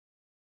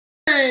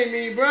Hey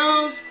me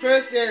bros,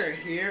 Chris Garrett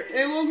here,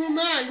 and welcome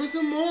back with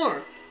some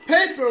more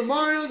Paper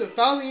Mario the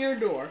Thousand Year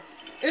Door.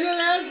 In the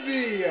last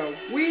video,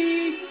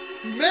 we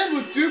met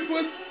with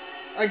Dupas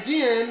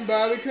again,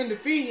 but we couldn't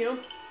defeat him,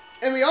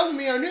 and we also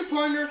met our new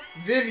partner,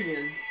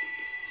 Vivian.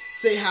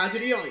 Say hi to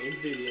the audience,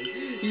 Vivian.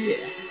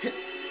 Yeah.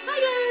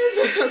 Hi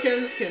guys! Okay,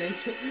 I'm just kidding.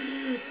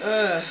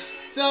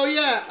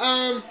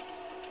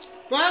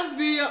 Last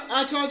video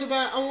I talked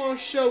about, I want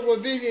to show what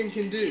Vivian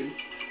can do.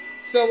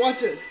 So watch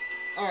this.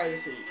 Alright,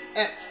 let's see.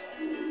 X.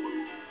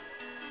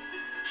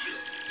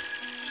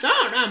 So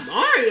that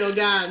Mario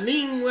guy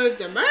meeting with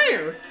the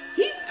mayor,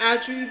 he's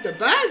actually the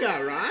bad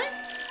guy, right?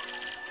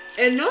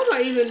 And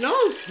nobody even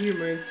knows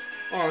humans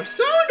are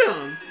so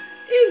dumb.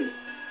 It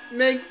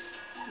makes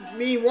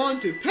me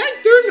want to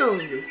peck their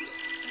noses.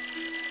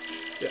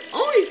 The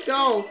only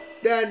so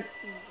that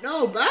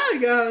no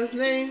bad guy's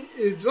name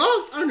is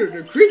locked under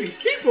the creepy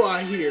steeple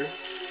out here.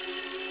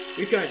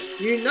 Because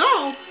you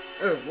know,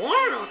 if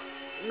one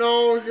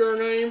knows your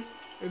name,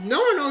 if no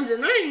one knows your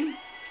name,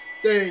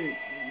 then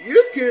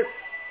you can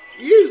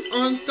use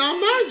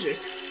unstop magic.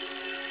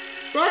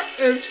 But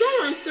if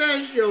someone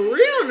says your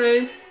real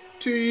name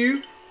to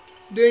you,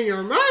 then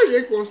your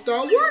magic will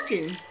start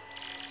working.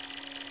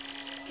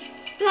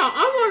 Now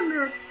I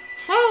wonder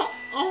how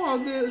all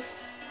of this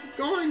is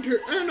going to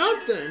end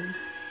up then.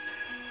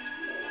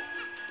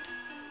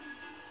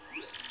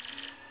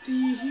 Do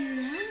you hear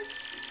that?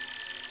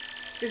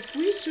 If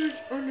we search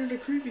under the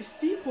creepy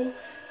steeple,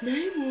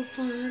 maybe we'll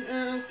find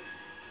out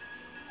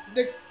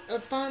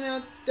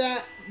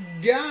that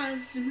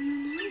guy's real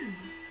name.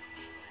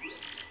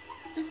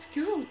 Let's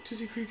go to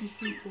the creepy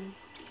steeple.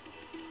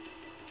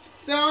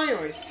 So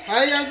anyways,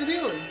 how you guys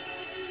doing?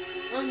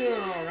 I'm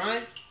doing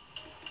alright.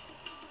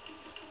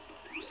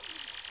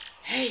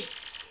 Hey,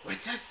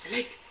 what's up,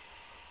 Slick?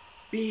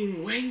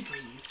 Been waiting for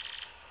you.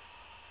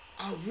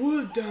 I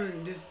would have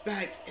done this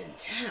back in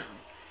town,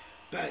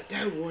 but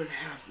that wouldn't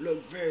have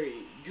looked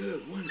very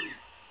good, wouldn't it?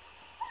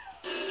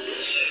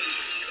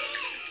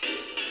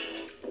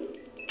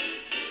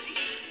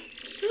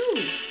 So,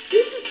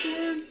 this is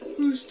one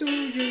who stole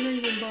your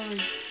name and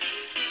body.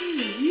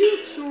 You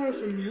look sort of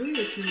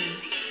familiar to me.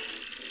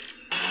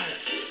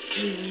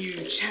 Can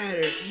you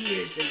chatter?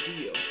 Here's the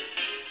deal.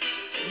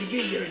 You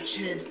get your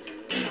chance,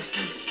 then I'll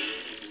stop you.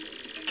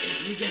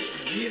 If you guess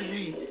my real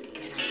name,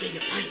 then I'll get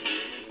your bite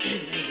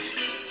and name back.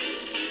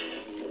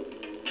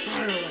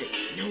 Far away,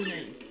 no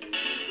name.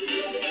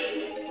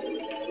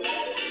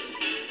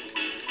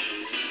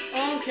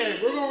 Okay,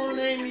 we're gonna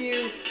name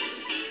you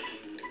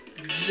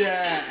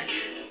Jack.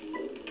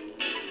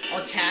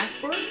 Or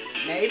Casper?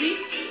 Maybe?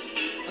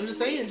 I'm just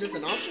saying, just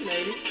an option,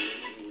 maybe.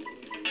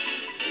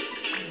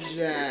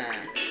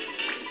 Jack.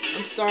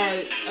 I'm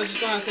sorry, I was just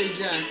gonna say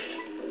Jack.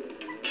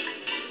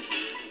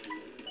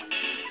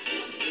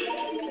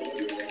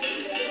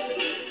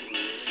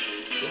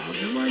 Well,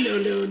 come on, no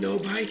little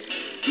nobody.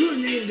 Who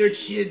named their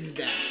kids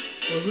that?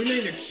 Or who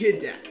named their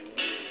kid that?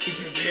 Be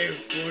prepared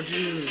for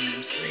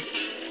doom, Slick.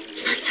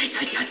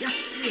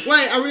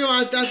 Wait, I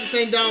realized that's the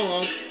same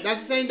dialogue.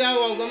 That's the same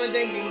dialogue, what am I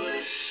thinking?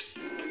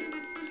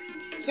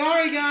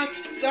 Sorry guys,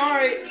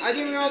 sorry. I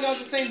didn't realize that was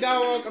the same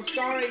dialogue. I'm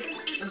sorry.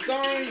 I'm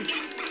sorry.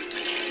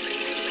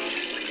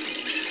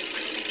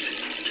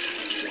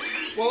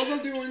 What was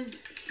I doing?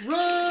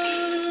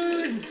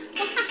 Run!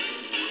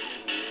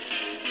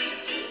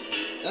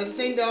 That's the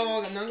same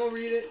dialogue. I'm not gonna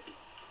read it.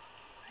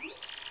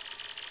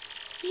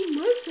 He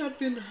must have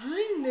been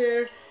hiding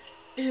there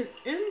in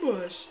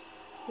ambush,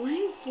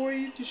 waiting for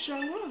you to show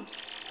up.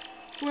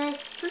 Well,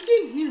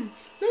 forget him.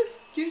 Let's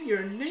get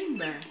your name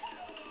back.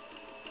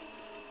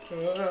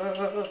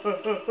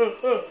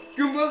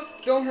 Goomba,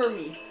 don't hurt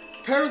me.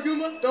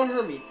 Paragoomba, don't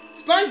hurt me.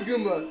 Spike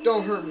Goomba,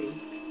 don't hurt me.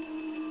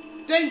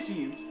 Thank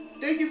you.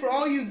 Thank you for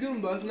all you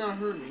Goombas not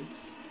hurt me.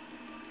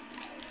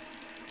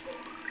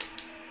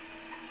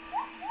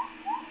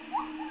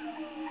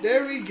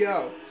 There we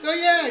go. So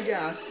yeah,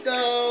 guys.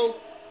 So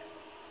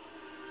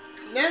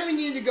now we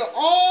need to go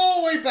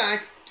all the way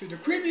back to the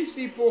creepy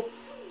steeple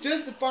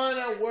just to find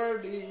out where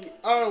the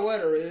other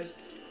letter is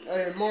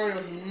and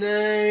Mario's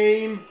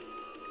name.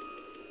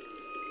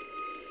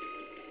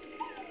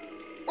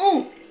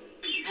 Oh!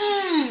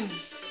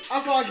 I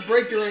thought I could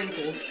break your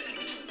ankles.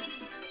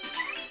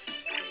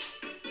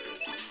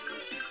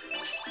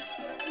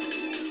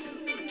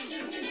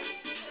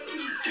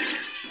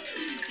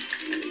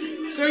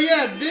 So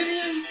yeah,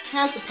 Vivian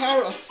has the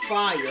power of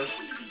fire.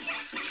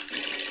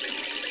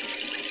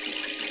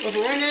 But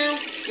for right now,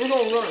 we're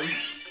gonna run.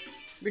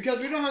 Because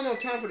we don't have no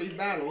time for these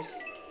battles.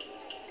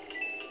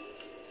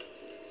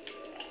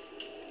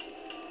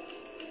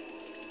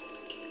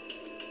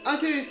 I'll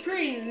tell you, it's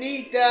pretty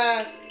neat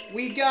that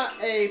we got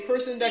a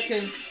person that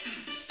can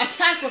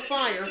attack with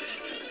fire.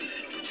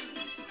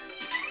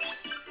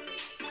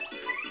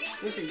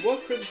 Let's see,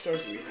 what crystal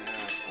stars do we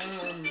have?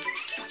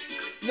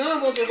 None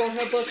of us are gonna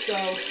help us,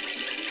 so.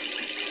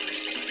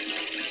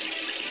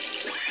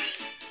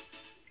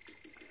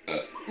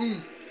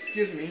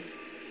 Excuse me.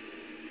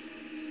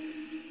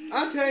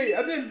 I'll tell you,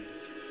 I've been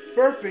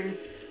burping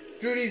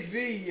through these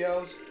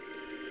videos,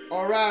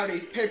 or rather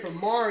these Paper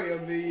Mario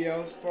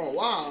videos for a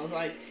while. It's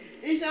like,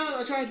 each time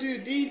I try to do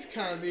these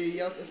kind of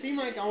videos, it seems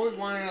like I always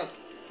wind up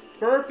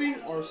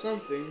burping or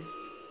something.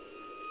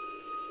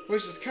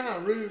 Which is kind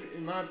of rude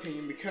in my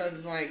opinion, because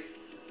it's like,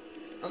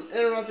 I'm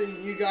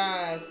interrupting you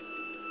guys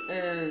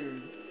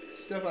and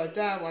stuff like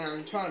that when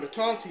I'm trying to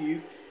talk to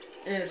you.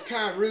 And it's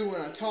kind of rude when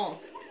I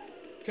talk,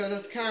 because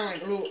it's kind of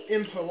like a little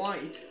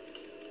impolite.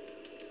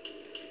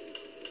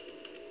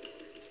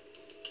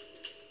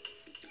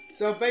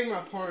 So beg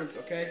my pardons,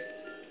 okay?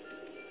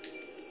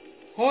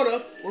 Hold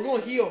up, we're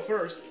gonna heal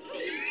first.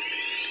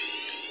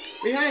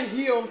 We hadn't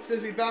healed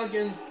since we battled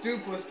against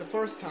Dupless the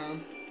first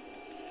time.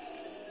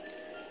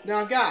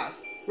 Now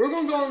guys, we're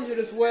gonna go into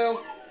this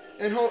well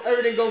and hope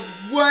everything goes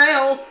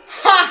well.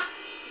 Ha!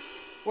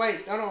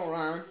 Wait, that don't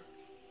rhyme.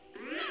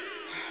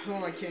 Oh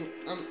my king,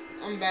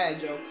 I'm bad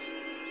at jokes.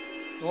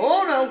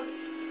 Oh no!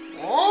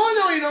 Oh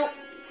no you don't!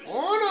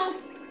 Oh no!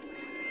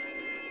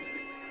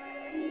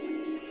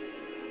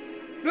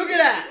 Look at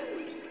that!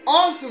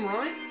 Awesome,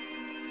 right?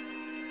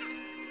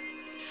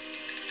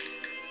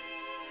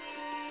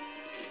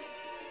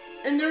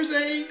 And there's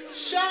a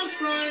shot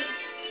sprite.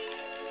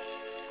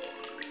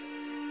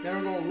 Now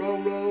we're going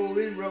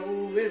rolling. We're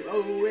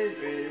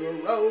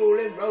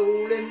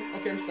rolling.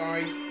 Okay, I'm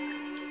sorry.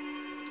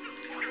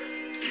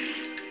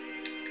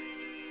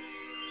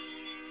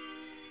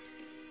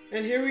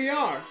 And here we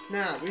are.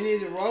 Now, we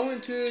need to roll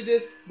into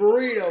this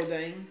burrito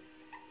thing.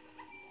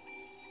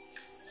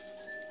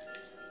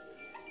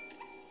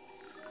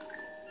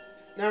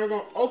 Now we're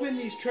going to open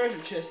these treasure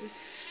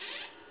chests.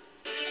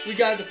 We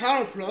got the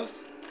Power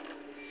Plus.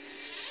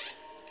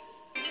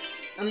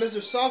 And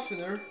Mr.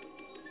 Softener.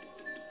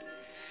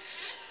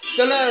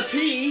 The letter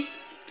P.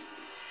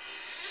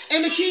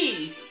 And the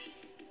key.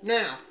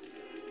 Now,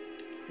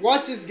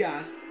 watch this,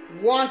 guys.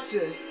 Watch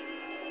this.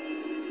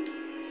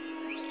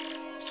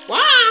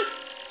 Wow!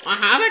 What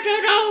happened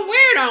to those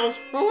weirdos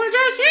who were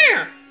just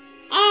here?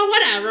 Oh,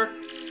 whatever.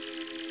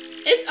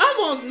 It's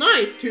almost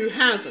nice to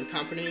have some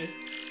company.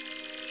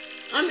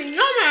 I mean,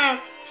 no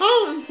matter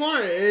how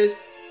important it is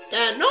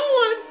that no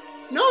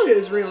one knows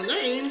his real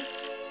name,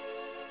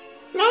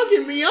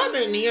 locking me up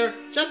in here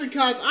just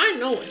because I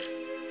know it,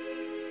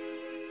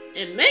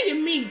 and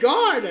making me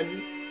guard a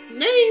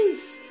name's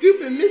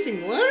stupid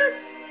missing letter?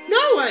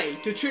 No way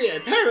to treat a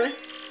parent.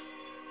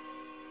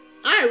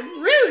 I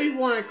really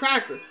want a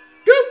cracker.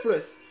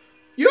 Dupless,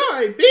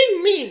 you're a big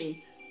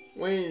meanie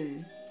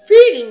when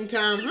feeding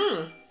time,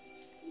 huh?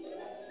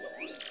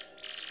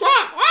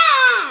 Squawk!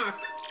 Wah!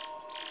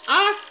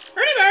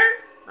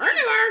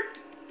 Early bird!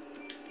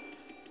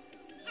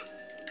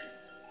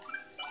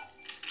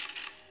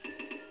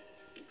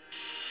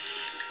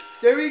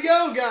 There we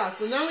go, guys.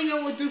 So now we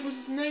know what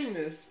Dupless's name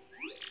is.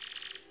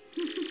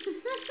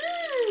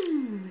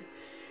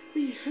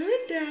 We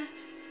heard that.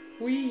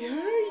 We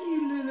heard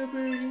you, little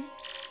birdie.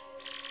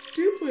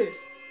 Dupless,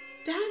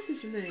 that's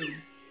his name.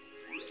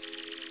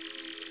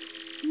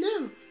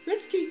 Now,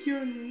 let's get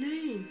your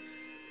name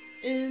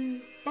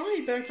and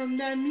body back from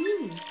that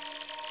meanie.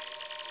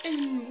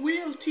 And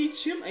we'll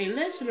teach him a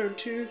lesson or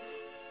two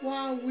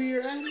while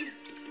we're at it.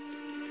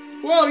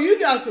 Whoa, you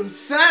got some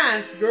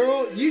sass,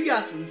 girl. You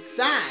got some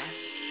sass.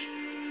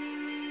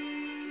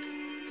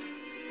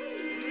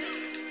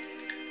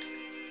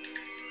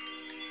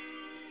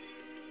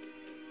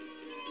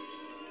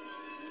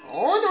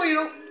 Oh, no, you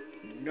don't.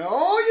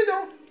 No, you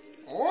don't.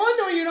 Oh,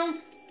 no, you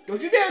don't.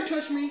 Don't you dare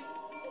touch me.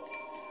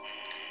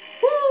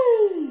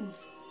 Woo!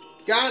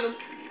 Got him.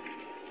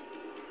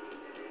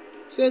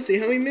 So let's see,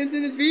 how many minutes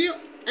in this video?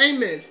 8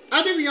 minutes.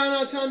 I think we got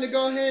enough time to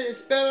go ahead and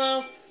spell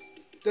out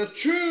the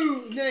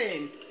true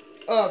name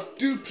of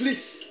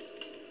Dupless.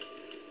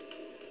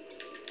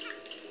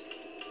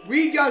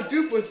 We got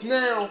Dupless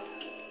now.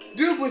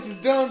 Dupless is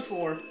done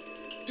for.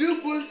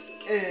 Dupless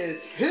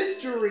is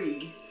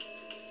history.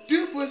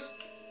 Dupless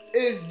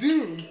is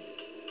doomed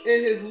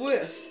in his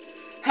list.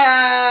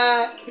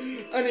 Ha!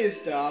 I need to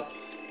stop.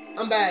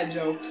 I'm bad at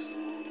jokes.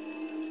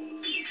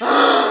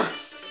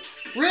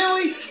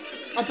 Really?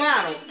 A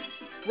battle.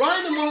 Right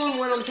in the moment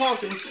when I'm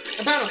talking,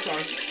 a battle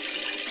starts.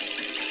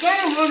 Sorry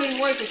I'm running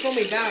away from so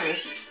many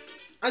battles.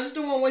 I just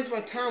don't want to waste my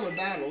time with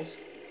battles.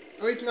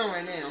 At least not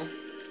right now.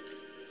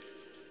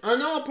 I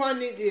know I'll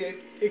probably need the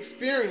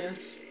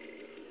experience,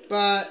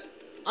 but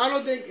I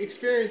don't think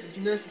experience is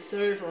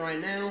necessary for right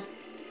now.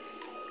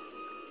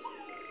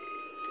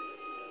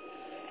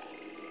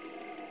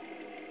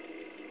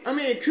 I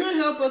mean, it could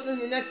help us in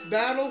the next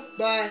battle,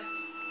 but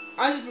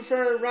I just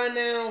prefer right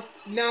now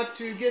not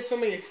to get so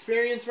many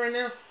experience right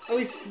now. At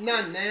least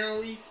not now,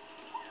 at least.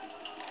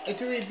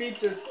 Until we beat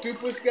this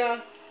Dupless guy,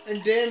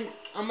 and then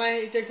I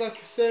might think about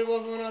consider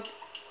leveling up.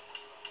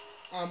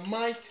 I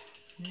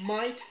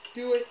might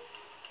do it.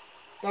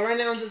 But right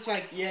now I'm just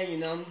like, yeah, you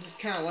know, I'm just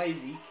kind of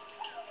lazy.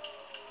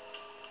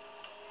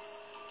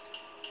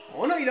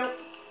 Oh, no, you don't.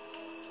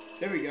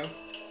 There we go.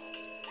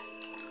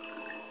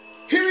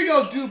 Here we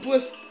go,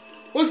 Dupless.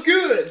 What's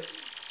good?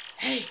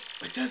 Hey,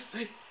 what's up,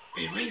 son?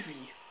 Been waiting for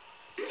you.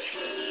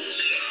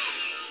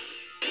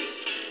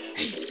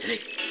 Hey,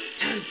 Slick,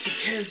 time to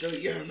cancel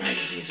your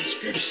magazine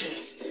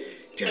subscriptions,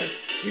 cause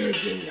you're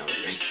getting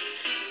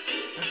erased.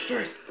 But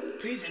first,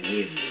 please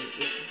amuse me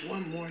with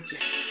one more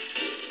guess.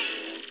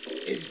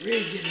 It's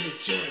really giving me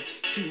joy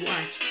to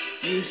watch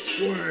you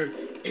squirm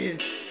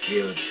and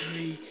feel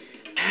free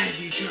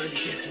as you try to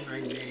guess my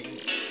name.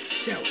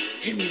 So,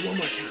 hit me one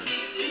more time.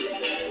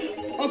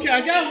 Okay,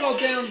 I got it wrote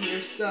down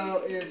here,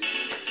 so it's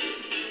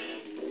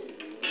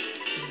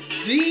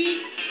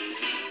D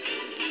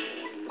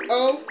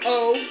O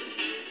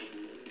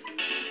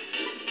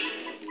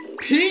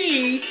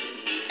P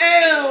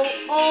L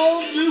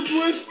all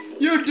duplex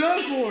your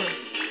duckhorn.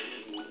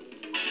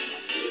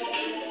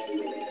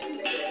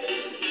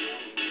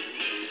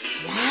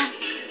 What?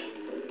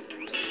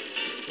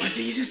 What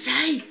did you just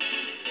say?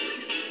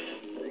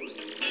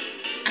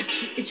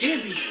 It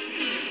can't be.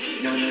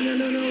 No.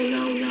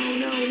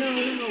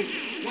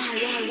 Why?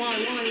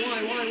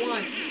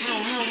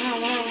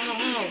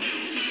 How?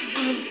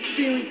 I'm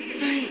feeling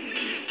faint.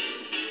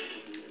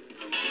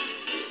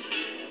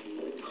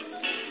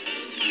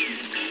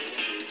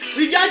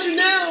 We got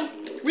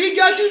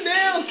you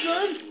now,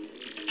 son.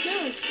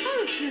 Now it's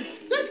our turn.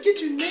 Let's get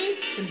your name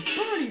and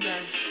body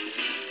back.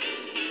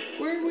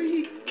 Where will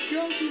he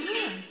go to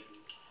hide?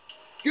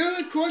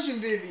 Good question,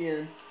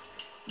 Vivian.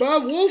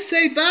 But we'll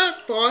save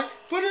that part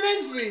for the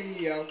next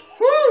video.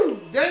 Woo!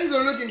 Things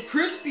are looking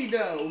crispy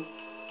though.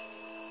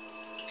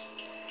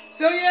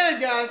 So yeah,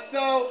 guys,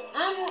 so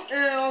I'm going to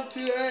end off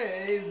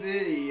today's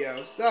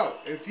video. So,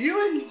 if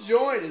you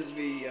enjoyed this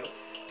video,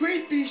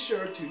 please be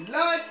sure to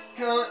like,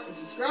 comment, and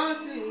subscribe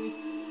to me.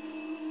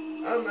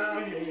 I'm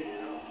out here, you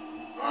know.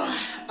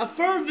 A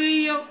third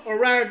video, or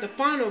rather the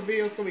final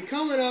video, is going to be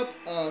coming up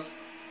of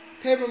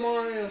Paper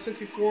Mario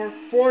 64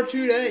 for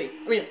today.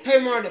 I mean,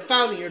 Paper Mario the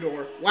 1,000-Year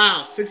Door.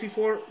 Wow,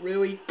 64?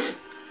 Really?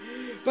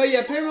 But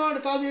yeah, Paper Mario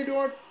the 1,000-Year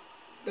Door,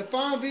 the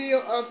final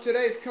video of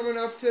today is coming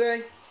up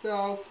today.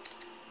 So,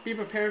 be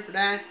prepared for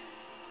that.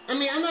 I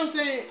mean, I'm not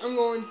saying I'm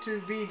going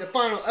to be the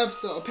final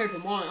episode of Paper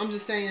Mario. I'm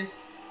just saying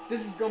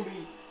this is going to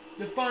be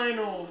the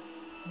final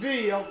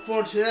video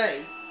for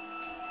today.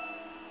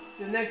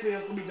 The next video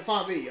is going to be the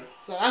final video.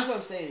 So that's what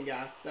I'm saying,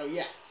 guys. So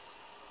yeah.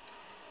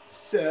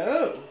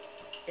 So,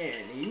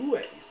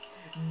 anyways,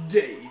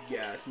 thank you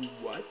guys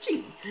for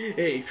watching.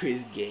 Hey,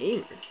 Chris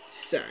Gamer,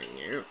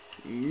 signing out.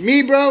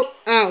 Me, bro,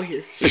 out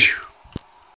here.